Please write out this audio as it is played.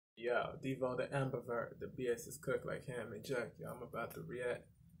Yo, Devo the ambivert, the BS is cooked like ham and jerk. Yo, I'm about to react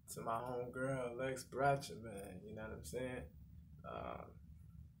to my homegirl, LEX, BRATCHER, man. You know what I'm saying?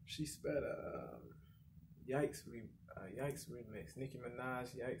 She sped a YIKES remix, Nicki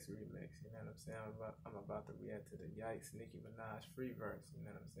Minaj YIKES remix. You know what I'm saying? I'm about to react to the YIKES Nicki Minaj FREEVERSE. You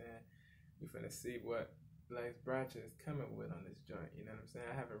know what I'm saying? We finna see what LEX BRATCHER is coming with on this joint. You know what I'm saying?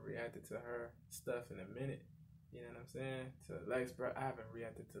 I haven't reacted to her stuff in a minute. You know what I'm saying? I haven't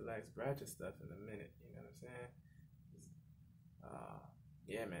reacted to LEX BRATCHER stuff in a minute. You know what I'm saying?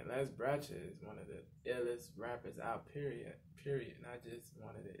 Yeah, man, LEX BRATCHER is one of the illest rappers out, period. Not just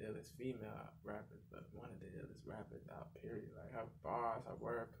one of the illest female rappers, but one of the illest rappers out, period. Like, her bars, her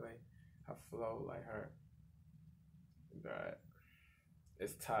wordplay, her flow, like her, bro,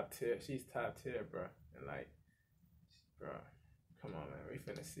 it's top tier. She's top tier, bro. And like, bro, come on, man. We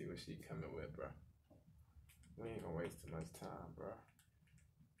finna see what she coming with, bro. We ain't gonna waste too much time, bro.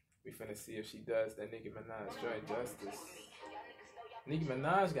 We finna see if she does that Nicki Minaj joint justice. Nicki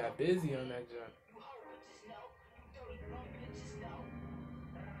Minaj got busy on that joint.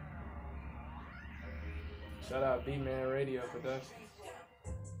 Shout out B-Man Radio Productions.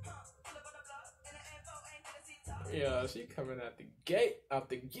 Yo, she coming out the gate, out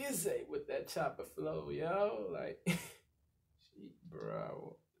the gizzy with that chopper flow, yo. Like, she,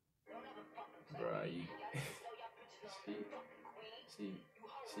 bro, you,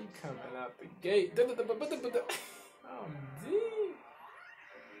 she coming out the gate. Oh, D.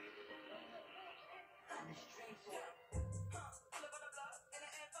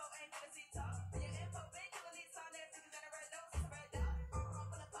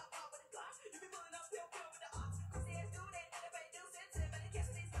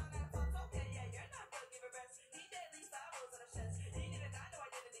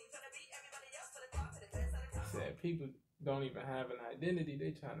 Said people don't even have an identity.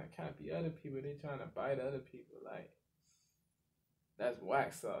 They trying to copy other people. They trying to bite other people. Like, that's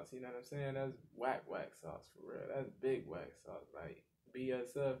whack sauce. You know what I'm saying? That's whack sauce for real. That's big whack sauce. Like, be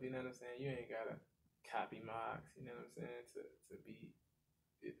yourself. You know what I'm saying? You ain't gotta copy marks. You know what I'm saying? To be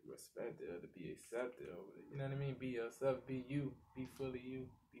respected or to be accepted over it. You know what I mean? Be yourself. Be you. Be fully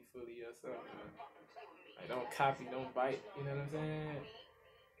you. Be fully yourself. You know? Like, don't copy. Don't bite. You know what I'm saying?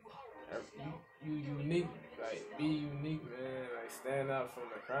 You unique, like, be unique, man. Like, stand out from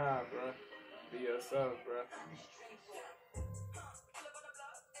the crowd, bro. Be yourself, bro.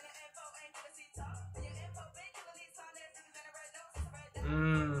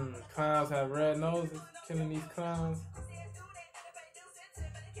 Clowns have red noses, killing these clowns.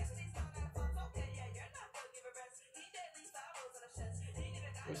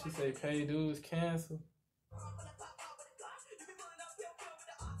 What she say? Pay dues, cancel.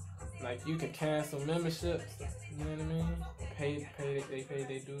 Like, you can cancel memberships, you know what I mean? They pay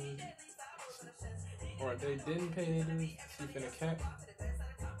their dues. Or if they didn't pay their dues, she finna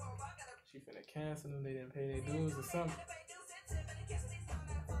cancel them, they didn't pay their dues or something.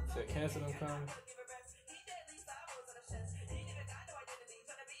 Said cancel them comments.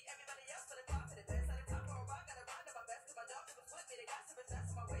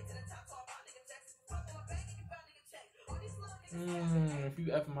 If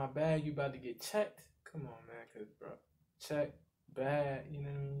you F my bag, you about to get checked. Come on, man, cause bro, check, bag, you know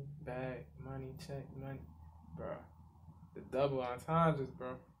what I mean? Bag, money, check, money, bro. The double entendres,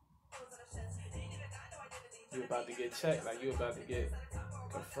 bro. You about to get checked, like you about to get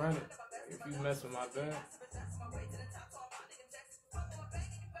confronted. Like, if you mess with my bag.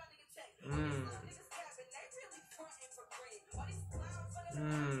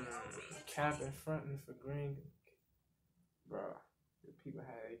 Capping, fronting for green. Bro, the people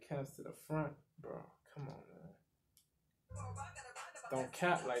had their caps to the front, bro. Come on, man. Don't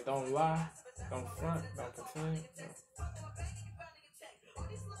cap, like, don't lie. Don't front, don't pretend. Bro.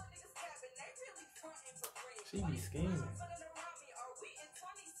 She be scheming.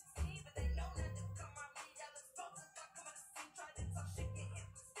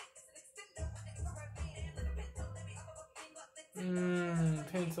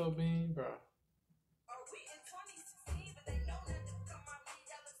 Pinto bean, bro.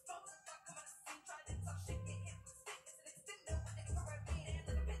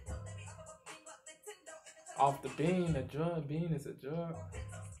 Off the bean, a drug. Bean is a drug.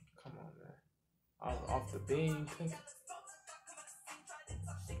 Come on, man. Off the bean.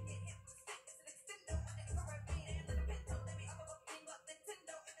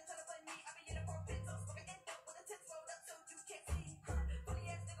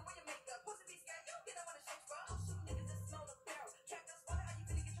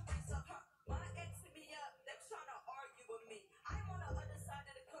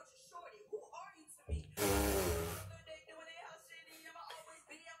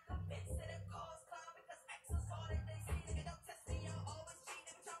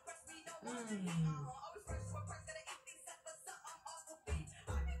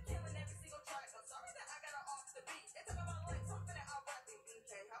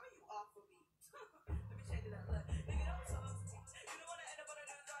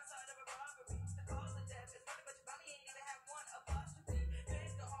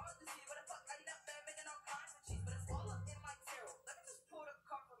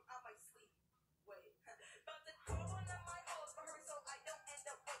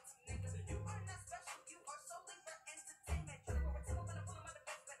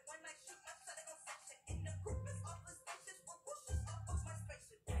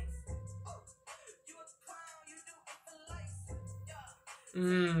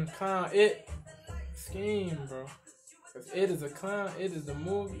 Clown, it scheme, bro. Cause it is a clown. It is the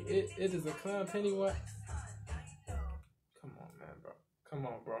movie. It is a clown. Pennywise. Come on, man, bro. Come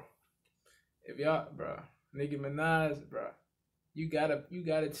on, bro. If y'all, bro, Nicki Minaj, bro, you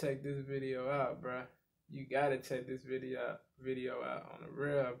gotta check this video out, bro. You gotta check this video out on the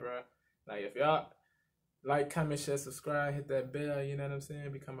real, bro. Like, if y'all like, comment, share, subscribe, hit that bell, you know what I'm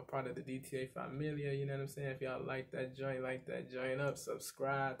saying? Become a part of the DTA familia, you know what I'm saying? If y'all like that joint up,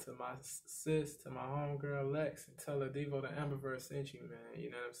 subscribe to my sis, to my homegirl Lex, and tell her Devo the Amberverse sent you, man.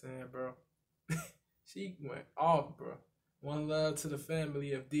 You know what I'm saying, bro? She went off, bro. One love to the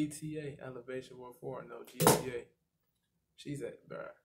family of DTA, Elevation World 4, no GTA. She's at, bro.